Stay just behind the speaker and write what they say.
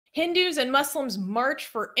Hindus and Muslims march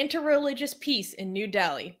for interreligious peace in New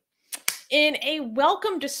Delhi. In a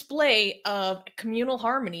welcome display of communal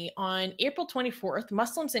harmony on April 24th,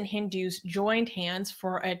 Muslims and Hindus joined hands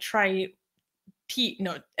for a Tiranga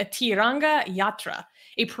Yatra,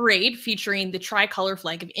 a parade featuring the tricolor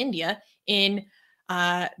flag of India in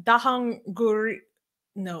Jahangirpuri,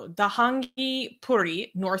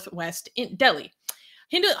 northwest in Delhi.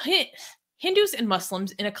 Hindus and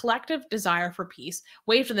Muslims, in a collective desire for peace,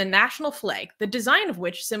 waved the national flag, the design of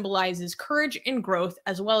which symbolizes courage and growth,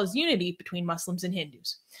 as well as unity between Muslims and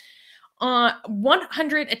Hindus.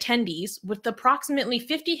 100 attendees, with approximately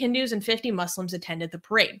 50 Hindus and 50 Muslims, attended the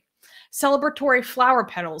parade. Celebratory flower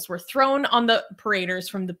petals were thrown on the paraders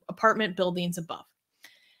from the apartment buildings above.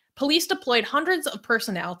 Police deployed hundreds of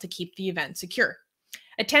personnel to keep the event secure.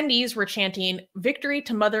 Attendees were chanting "Victory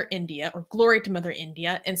to Mother India" or "Glory to Mother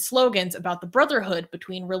India" and slogans about the brotherhood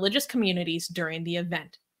between religious communities during the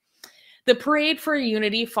event. The parade for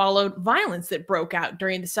unity followed violence that broke out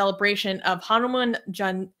during the celebration of Hanuman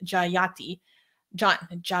Jayanti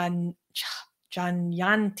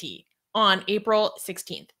on April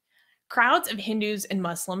 16th. Crowds of Hindus and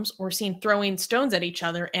Muslims were seen throwing stones at each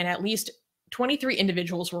other, and at least 23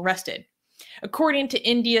 individuals were arrested. According to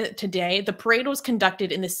India Today, the parade was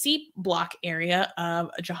conducted in the C block area of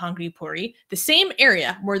Jahangirpuri, the same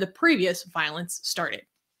area where the previous violence started.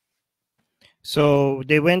 So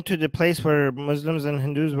they went to the place where Muslims and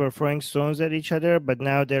Hindus were throwing stones at each other, but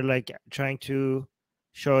now they're like trying to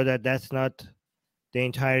show that that's not the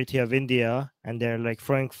entirety of India, and they're like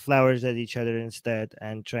throwing flowers at each other instead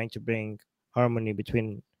and trying to bring harmony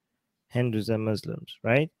between Hindus and Muslims,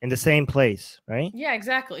 right? In the same place, right? Yeah,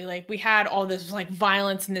 exactly. Like, we had all this like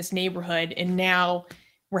violence in this neighborhood, and now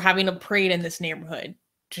we're having a parade in this neighborhood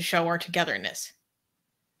to show our togetherness.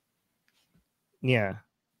 Yeah.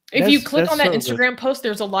 If you click on that Instagram post,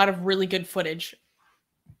 there's a lot of really good footage.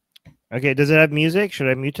 Okay, does it have music? Should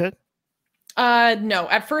I mute it? No.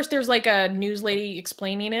 At first, there's like a news lady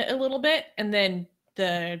explaining it a little bit, and then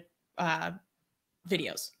the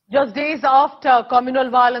videos. Just days after communal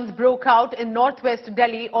violence broke out in northwest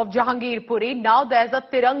Delhi of Jahangirpuri, now there's a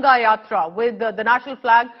Tiranga Yatra with the national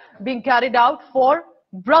flag being carried out for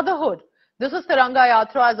brotherhood. This is Tiranga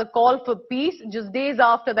Yatra as a call for peace just days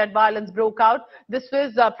after that violence broke out. This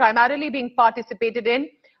was primarily being participated in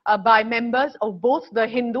by members of both the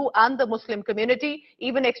Hindu and the Muslim community,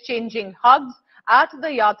 even exchanging hugs at the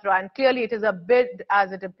Yatra. And clearly it is a bid,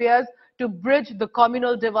 as it appears, to bridge the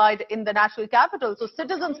communal divide in the national capital. So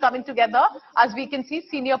citizens coming together, as we can see,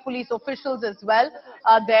 senior police officials as well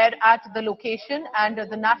there at the location, and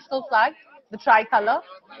the national flag, the tricolor,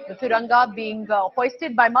 the Tiranga, being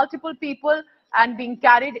hoisted by multiple people and being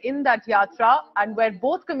carried in that yatra, and where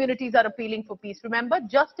both communities are appealing for peace. Remember,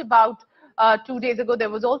 just about 2 days ago,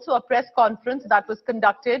 there was also a press conference that was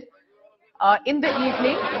conducted in the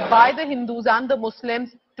evening by the Hindus and the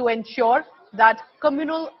Muslims to ensure that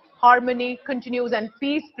communal harmony continues and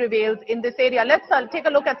peace prevails in this area. Let's take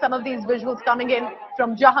a look at some of these visuals coming in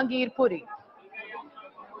from Jahangirpuri.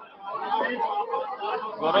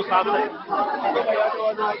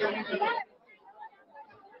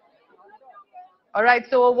 All right,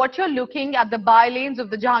 so what you're looking at, the by-lanes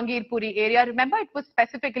of the Jahangirpuri area, remember it was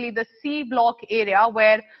specifically the C block area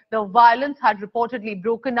where the violence had reportedly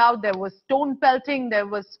broken out. There was stone pelting, there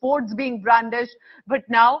was swords being brandished, but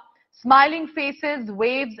now smiling faces,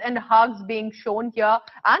 waves and hugs being shown here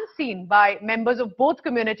and seen by members of both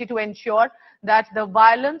community to ensure that the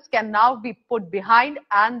violence can now be put behind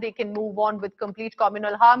and they can move on with complete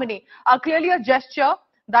communal harmony. Clearly a gesture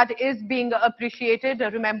that is being appreciated.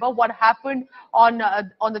 Remember what happened on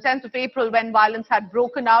the 10th of April when violence had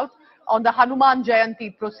broken out. On the Hanuman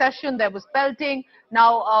Jayanti procession, there was pelting.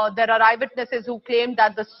 Now, there are eyewitnesses who claimed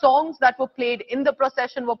that the songs that were played in the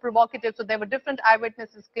procession were provocative. So there were different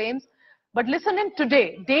eyewitnesses' claims. But listen in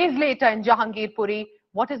today, days later in Jahangirpuri,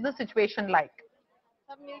 what is the situation like?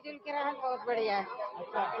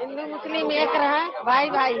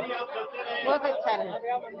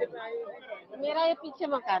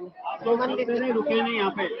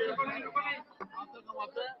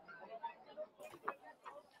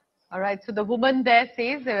 All right, so the woman there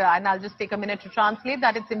says, and I'll just take a minute to translate,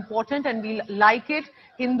 that it's important and we like it,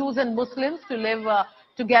 Hindus and Muslims, to live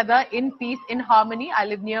together in peace, in harmony. I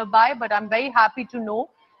live nearby, but I'm very happy to know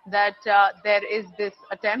that there is this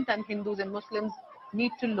attempt and Hindus and Muslims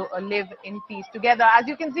need to live in peace together. As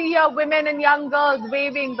you can see here, women and young girls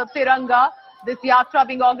waving the Tiranga, this yatra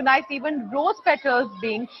being organized, even rose petals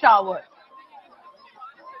being showered.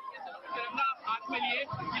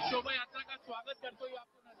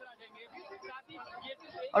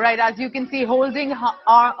 All right, as you can see, holding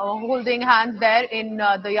hands there in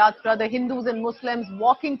the yatra, the Hindus and Muslims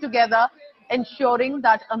walking together, ensuring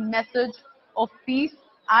that a message of peace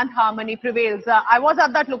and harmony prevails. I was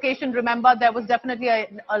at that location. Remember, there was definitely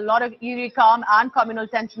a lot of eerie calm and communal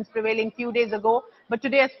tensions prevailing few days ago. But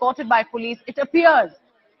today, escorted by police, it appears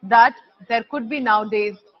that there could be now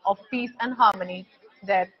days of peace and harmony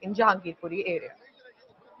there in Jahangirpuri area.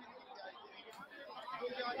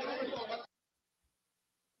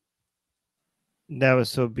 That was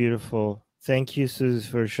so beautiful. Thank you, Suze,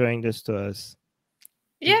 for showing this to us.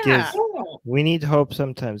 Yeah. We need hope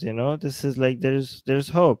sometimes, you know. This is like there's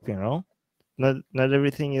hope, you know. Not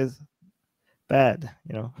everything is bad,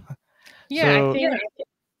 you know. Yeah, So, I think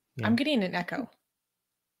yeah. I'm getting an echo.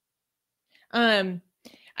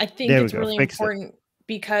 I think There we it's go. really Fix it. important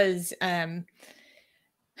because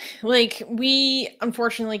like we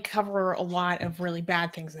unfortunately cover a lot of really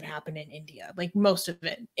bad things that happen in India, like most of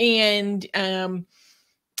it. And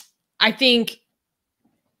I think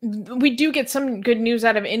we do get some good news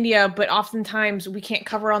out of India, but oftentimes we can't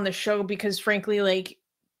cover on the show because frankly, like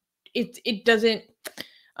it doesn't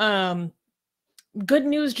good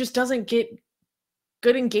news just doesn't get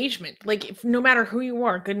good engagement. Like no matter who you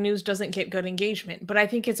are, good news doesn't get good engagement. But I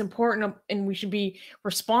think it's important and we should be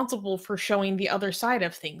responsible for showing the other side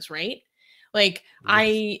of things, right? Like yes.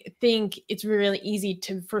 I think it's really easy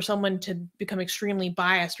for someone to become extremely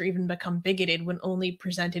biased or even become bigoted when only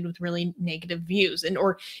presented with really negative views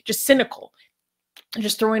or just cynical.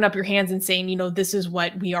 Just throwing up your hands and saying, you know, this is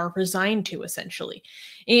what we are resigned to essentially.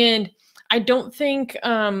 And I don't think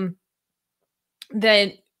that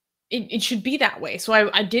it should be that way. So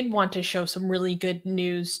I did want to show some really good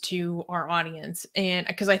news to our audience, and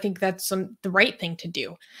because I think that's the right thing to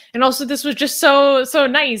do. And also this was just so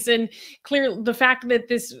nice and clear. The fact that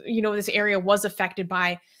this area was affected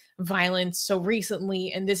by violence so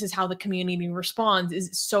recently, and this is how the community responds,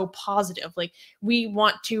 is so positive. Like we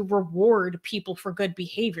want to reward people for good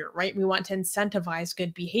behavior, right? We want to incentivize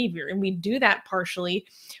good behavior, and we do that partially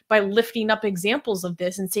by lifting up examples of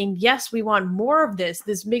this and saying, yes, we want more of this.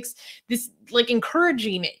 This makes this like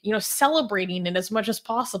encouraging it, you know, celebrating it as much as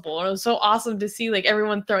possible. And it was so awesome to see like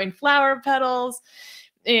everyone throwing flower petals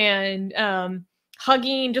and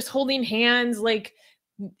hugging, just holding hands, like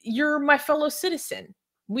you're my fellow citizen.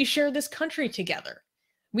 We share this country together.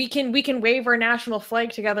 We can wave our national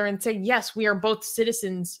flag together and say, yes, we are both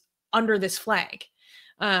citizens under this flag.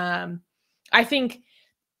 I think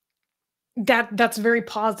that's very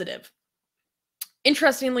positive.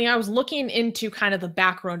 Interestingly, I was looking into kind of the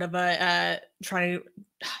background of Tiranga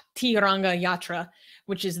Yatra,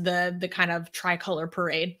 which is the kind of tricolor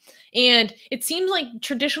parade. And it seems like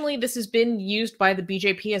traditionally this has been used by the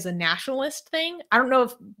BJP as a nationalist thing. I don't know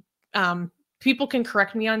if people can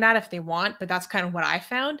correct me on that if they want, but that's kind of what I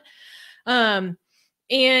found. And,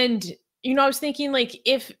 you know, I was thinking like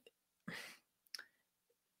if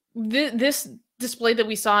this display that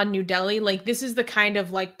we saw in New Delhi, like this is the kind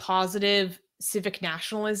of like positive civic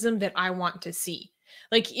nationalism that I want to see.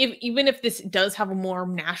 Like even if this does have a more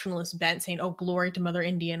nationalist bent saying, oh, glory to Mother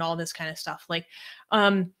India and all this kind of stuff, like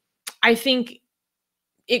I think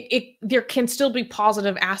there can still be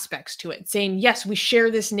positive aspects to it, saying, yes, we share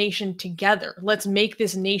this nation together. Let's make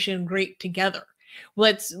this nation great together.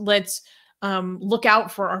 Let's look out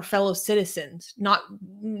for our fellow citizens,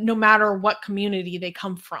 no matter what community they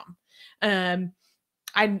come from.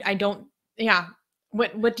 I don't, yeah.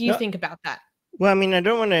 What do you think about that? Well, I mean, I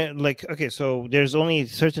don't want to like, okay, so there's only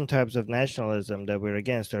certain types of nationalism that we're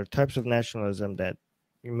against. There are types of nationalism that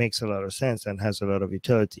it makes a lot of sense and has a lot of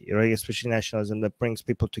utility, right? Especially nationalism that brings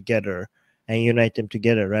people together and unite them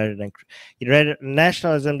together rather than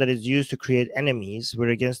nationalism that is used to create enemies. We're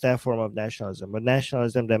against that form of nationalism. But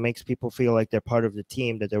nationalism that makes people feel like they're part of the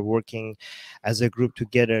team, that they're working as a group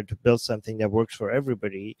together to build something that works for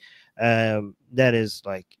everybody, that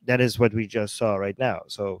is what we just saw right now.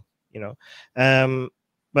 So, you know,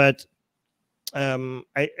 but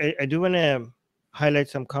I do want to highlight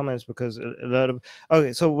some comments because a lot of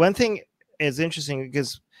so one thing is interesting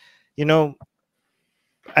because, you know,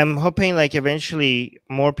 I'm hoping like eventually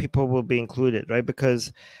more people will be included, right?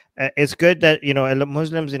 Because it's good that, you know,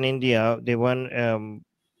 Muslims in India, we want to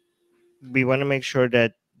make sure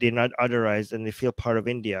that they're not otherized and they feel part of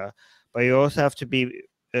India, but you also have to be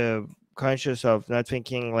conscious of not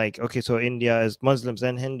thinking like, okay, so India is Muslims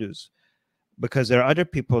and Hindus, because there are other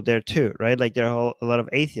people there too, right? Like there are a lot of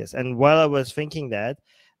atheists. And while I was thinking that,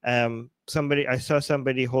 I saw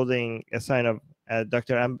somebody holding a sign of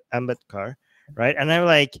Dr. Ambedkar, right? And I'm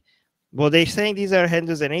like, well, they're saying these are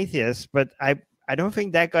Hindus and atheists, but I don't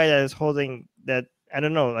think that guy that is holding that I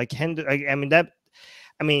don't know, like Hindu. I mean that.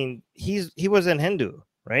 I mean he wasn't Hindu,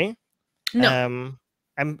 right? No.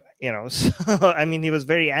 So I mean, he was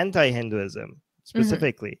very anti-Hinduism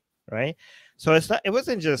specifically, right? So it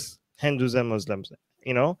wasn't just Hindus and Muslims,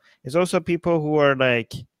 it's also people who are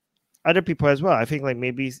like other people as well. I think like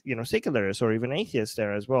maybe, secularists or even atheists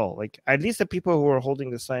there as well. Like at least the people who are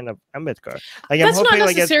holding the sign of Ambedkar. Like That's I'm hoping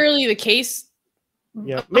not necessarily the case.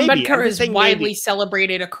 Yeah, maybe. Ambedkar is widely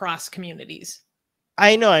celebrated across communities.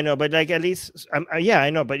 I know, but like at least, yeah, I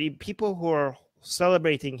know. But people who are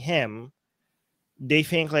celebrating him, they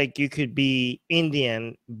think like you could be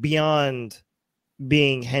Indian beyond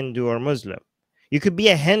being Hindu or Muslim. You could be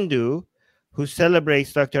a Hindu who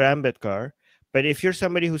celebrates Dr. Ambedkar, but if you're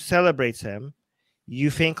somebody who celebrates him, you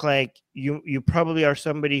think like you probably are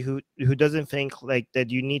somebody who doesn't think like that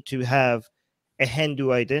you need to have a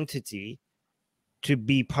Hindu identity to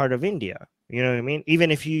be part of India. You know what I mean?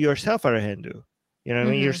 Even if you yourself are a Hindu, you know what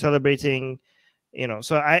I mean? You're celebrating,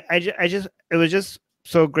 So I just it was just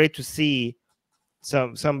so great to see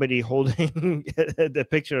somebody holding the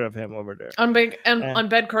picture of him over there.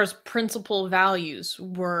 Ambedkar's principal values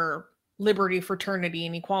were liberty, fraternity,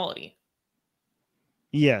 and equality.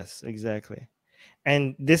 Yes, exactly.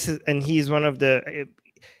 And he's one of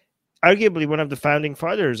arguably one of the founding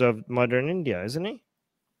fathers of modern India, isn't he?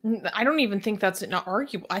 I don't even think that's an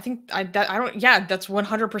argument. I think that's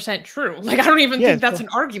 100% true. Like, I don't even think that's an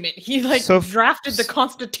argument. He drafted the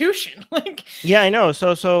Constitution. Like, yeah, I know.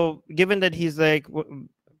 So given that he's like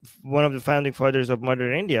one of the founding fathers of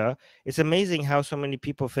modern India, it's amazing how so many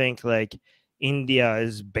people think like India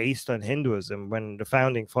is based on Hinduism when the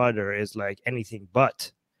founding father is like anything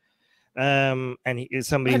but. And he is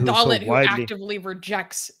somebody who actively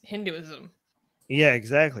rejects Hinduism. Yeah,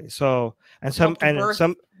 exactly. So some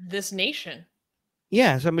this nation.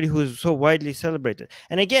 Yeah, somebody who's so widely celebrated.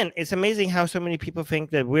 And again, it's amazing how so many people think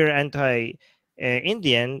that we're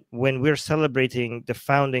anti-Indian when we're celebrating the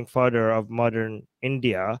founding father of modern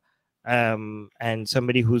India, and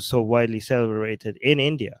somebody who's so widely celebrated in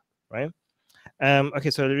India, right? Okay,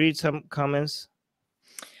 so I'll read some comments.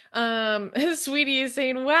 Sweetie is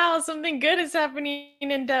saying, "Wow, something good is happening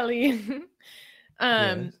in Delhi."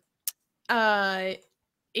 Yes.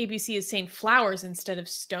 ABC is saying flowers instead of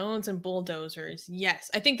stones and bulldozers. Yes,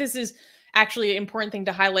 I think this is actually an important thing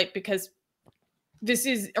to highlight because this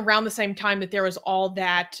is around the same time that there was all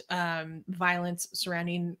that violence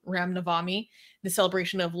surrounding Ram Navami, the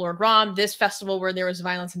celebration of Lord Ram. This festival where there was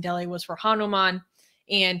violence in Delhi was for Hanuman,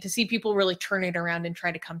 and to see people really turn it around and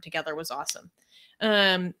try to come together was awesome.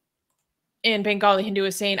 And Bengali Hindu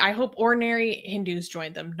is saying, I hope ordinary Hindus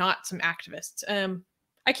join them, not some activists.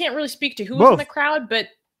 I can't really speak to who was in the crowd, but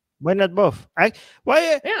why not both?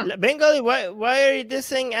 Bengali, why are you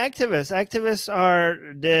dissing activists? Activists are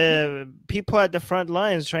the people at the front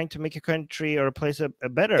lines trying to make a country or a place a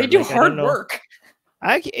better. They do hard work.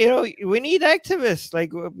 We need activists.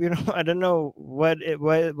 Like, I don't know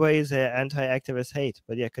why is an anti-activist hate,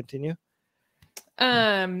 but yeah, continue.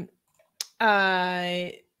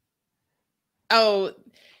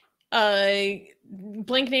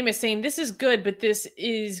 Blank name is saying this is good, but this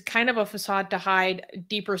is kind of a facade to hide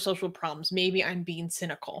deeper social problems. Maybe I'm being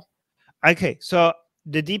cynical. Okay, so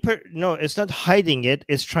no, it's not hiding it.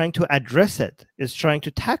 It's trying to address it. It's trying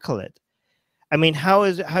to tackle it. I mean, how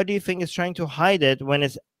do you think it's trying to hide it when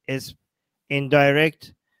it's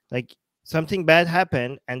indirect? Like something bad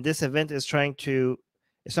happened, and this event is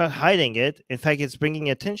it's not hiding it. In fact, it's bringing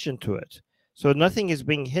attention to it. So nothing is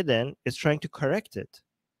being hidden. It's trying to correct it.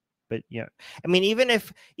 But yeah, I mean, even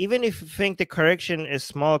if you think the correction is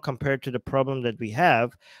small compared to the problem that we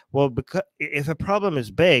have, well, because if a problem is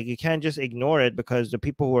big, you can't just ignore it because the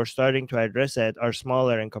people who are starting to address it are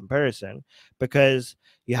smaller in comparison, because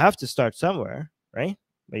you have to start somewhere, right?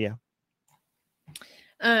 But yeah.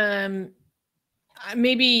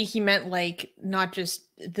 Maybe he meant like not just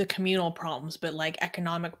the communal problems, but like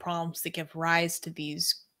economic problems that give rise to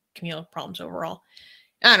these communal problems overall.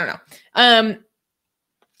 I don't know.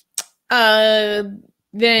 Then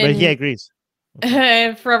but he agrees.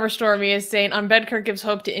 Forever Stormy is saying Ambedkar gives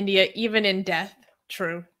hope to India even in death.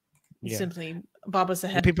 True. Yeah. Simply Baba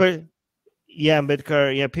Saheb.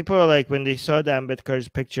 Ambedkar. Yeah, people are like, when they saw the Ambedkar's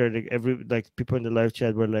picture, people in the live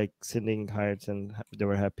chat were like sending hearts and they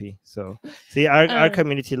were happy. So see, our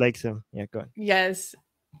community likes him. Yeah, go on. Yes,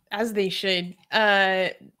 as they should.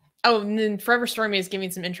 And then Forever Stormy is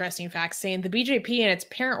giving some interesting facts, saying the BJP and its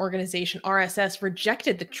parent organization, RSS,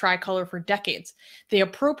 rejected the tricolor for decades. They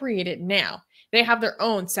appropriate it now. They have their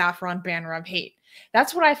own saffron banner of hate.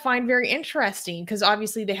 That's what I find very interesting, because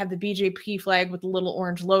obviously they have the BJP flag with the little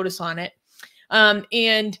orange lotus on it.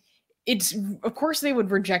 And it's, of course they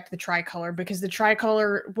would reject the tricolor, because the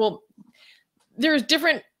tricolor, well, there's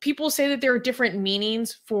different, people say that there are different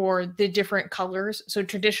meanings for the different colors. So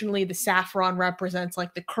traditionally the saffron represents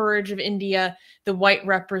like the courage of India, the white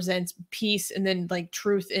represents peace, and then like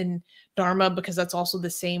truth and dharma, because that's also the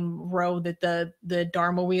same row that the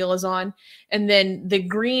dharma wheel is on. And then the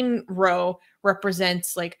green row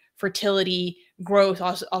represents like fertility, growth,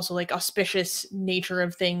 also like auspicious nature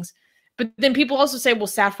of things. But then people also say, well,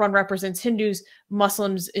 saffron represents Hindus,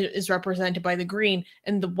 Muslims is represented by the green,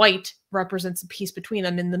 and the white represents the peace between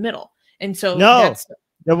them in the middle. And so that's...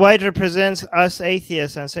 the white represents us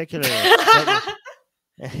atheists and secularists.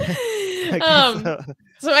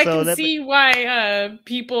 So I can see why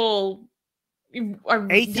people are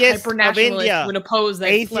hyper-nationalists would oppose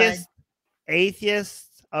that flag.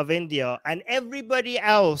 Atheists of India and everybody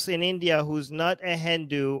else in India who's not a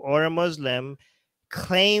Hindu or a Muslim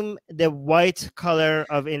claim the white color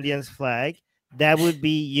of Indian's flag. That would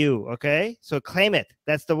be you, okay? So claim it.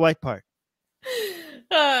 That's the white part.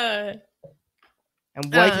 And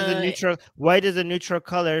white is a neutral. White is a neutral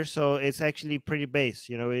color, so it's actually pretty base.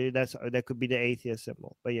 You know, that could be the atheist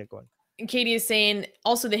symbol. But yeah, go on. And Katie is saying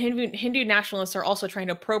also the Hindu nationalists are also trying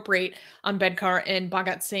to appropriate Ambedkar and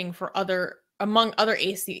Bhagat Singh for among other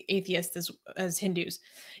atheists as Hindus.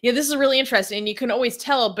 Yeah, this is really interesting. And you can always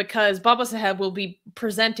tell because Baba Saheb will be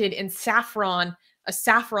presented in saffron, a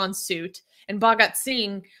saffron suit, and Bhagat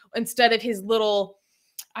Singh, instead of his little,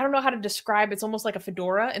 I don't know how to describe, it's almost like a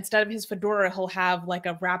fedora. Instead of his fedora, he'll have like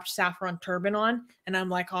a wrapped saffron turban on. And I'm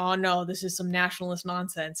like, oh no, this is some nationalist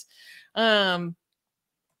nonsense. And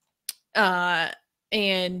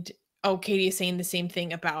Katie is saying the same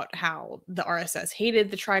thing about how the RSS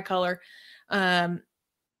hated the tricolor.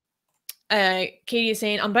 Katie is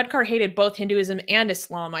saying Ambedkar hated both Hinduism and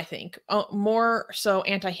Islam, I think. More so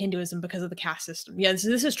anti-Hinduism because of the caste system. Yeah, this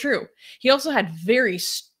is true. He also had very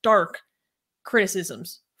stark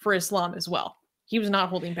criticisms for Islam as well. He was not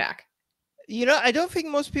holding back. You know, I don't think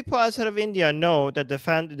most people outside of India know that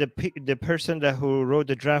the person who wrote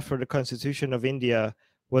the draft for the Constitution of India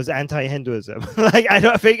was anti-Hinduism. Like, I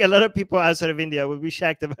don't think a lot of people outside of India would be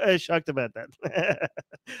shocked about that.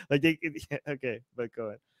 Like, okay, but go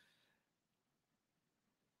ahead.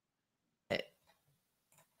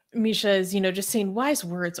 Misha is, just saying wise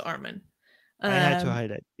words, Armin. I had to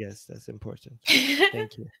highlight. Yes, that's important.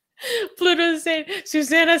 Thank you. Pluto is saying,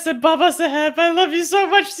 Susanna said, Baba Saheb, I love you so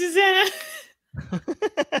much, Susanna.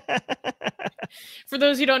 For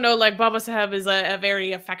those who don't know, like, Baba Saheb is a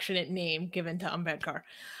very affectionate name given to Ambedkar.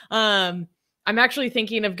 I'm actually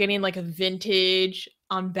thinking of getting like a vintage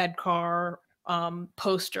Ambedkar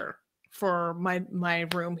poster for my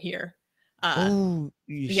room here. Oh,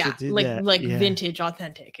 you should do that. Like vintage,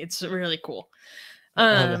 authentic. It's really cool.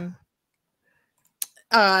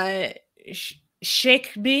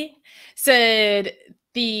 Sheikh B said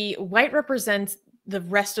the white represents the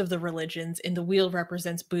rest of the religions and the wheel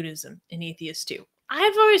represents Buddhism and atheists too.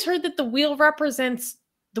 I've always heard that the wheel represents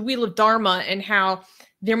the wheel of Dharma and how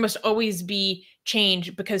there must always be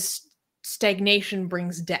change because stagnation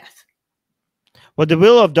brings death. Well, the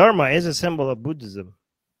wheel of Dharma is a symbol of Buddhism.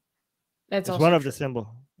 It's also one of the symbol.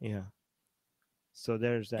 Yeah. So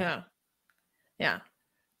there's that. Yeah.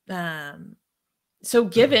 So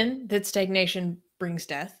given that stagnation brings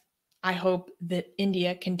death, I hope that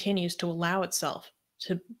India continues to allow itself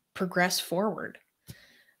to progress forward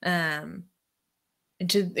into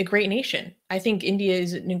a great nation. I think India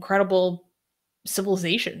is an incredible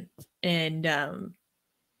civilization. And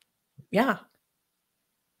yeah.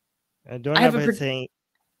 Don't have a saying.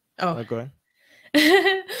 Oh, go ahead.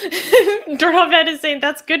 Dornaved is saying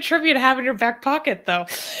that's good trivia to have in your back pocket, though.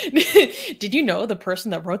 Did you know the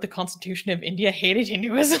person that wrote the Constitution of India hated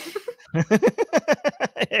Hinduism?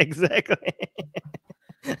 Exactly.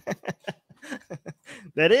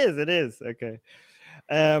 It is okay.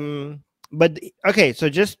 But okay, so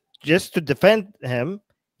just to defend him,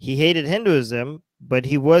 he hated Hinduism, but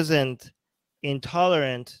he wasn't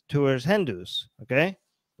intolerant towards Hindus. Okay.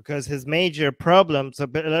 Because his major problem, so a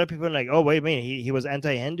lot of people are like, oh, wait a minute, he was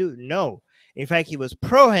anti-Hindu? No. In fact, he was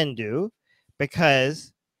pro-Hindu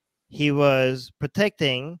because he was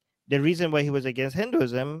protecting the reason why he was against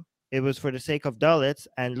Hinduism. It was for the sake of Dalits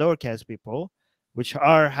and lower caste people, which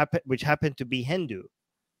happened to be Hindu.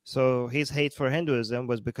 So his hate for Hinduism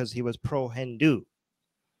was because he was pro-Hindu.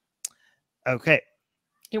 Okay.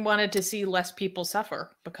 He wanted to see less people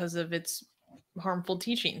suffer because of its harmful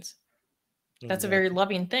teachings. That's a very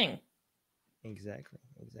loving thing. Exactly.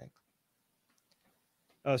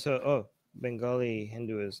 Bengali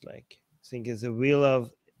Hindu is like, I think is the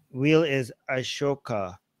wheel is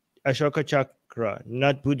Ashoka chakra,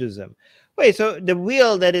 not Buddhism. Wait, so the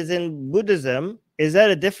wheel that is in Buddhism, is that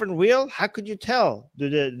a different wheel? How could you tell?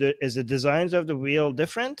 Is the designs of the wheel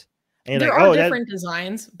different? And there like, are different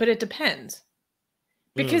designs, but it depends.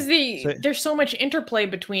 Because there's so much interplay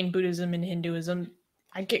between Buddhism and Hinduism.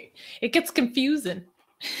 It gets confusing.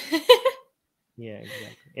 Yeah,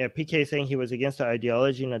 exactly. Yeah, PK saying he was against the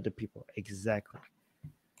ideology, not the people. Exactly.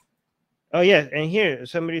 Oh yeah, and here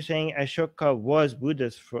somebody saying Ashoka was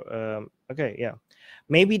Buddhist for okay, yeah.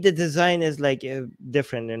 Maybe the design is like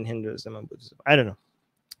different in Hinduism and Buddhism. I don't know.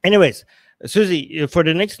 Anyways, Susie, for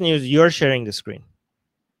the next news, you're sharing the screen.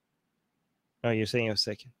 Oh, you're saying a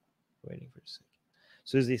second. Waiting for a second.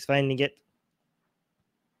 Susie's finding it.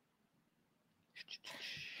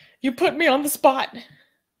 You put me on the spot.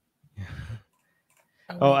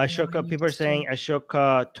 Oh, Ashoka, people are saying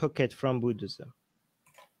Ashoka took it from Buddhism.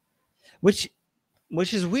 Which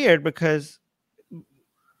is weird because,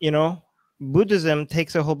 you know, Buddhism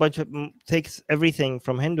takes a whole bunch of, takes everything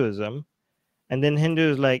from Hinduism. And then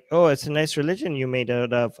Hindu is like, oh, it's a nice religion you made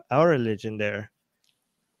out of our religion there.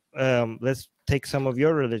 Let's take some of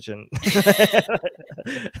your religion.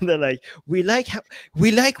 They're like, we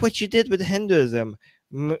like what you did with Hinduism.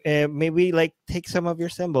 Maybe like take some of your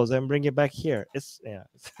symbols and bring it back here. Yeah.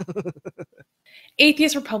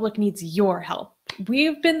 Atheist Republic needs your help.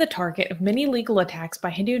 We've been the target of many legal attacks by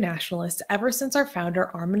Hindu nationalists ever since our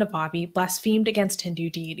founder Armin Navabi blasphemed against Hindu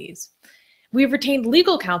deities. We have retained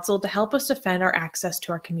legal counsel to help us defend our access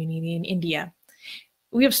to our community in India.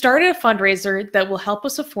 We have started a fundraiser that will help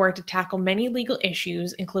us afford to tackle many legal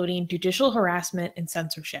issues, including judicial harassment and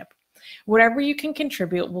censorship. Whatever you can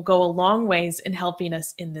contribute will go a long ways in helping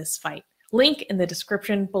us in this fight. Link in the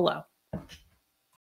description below.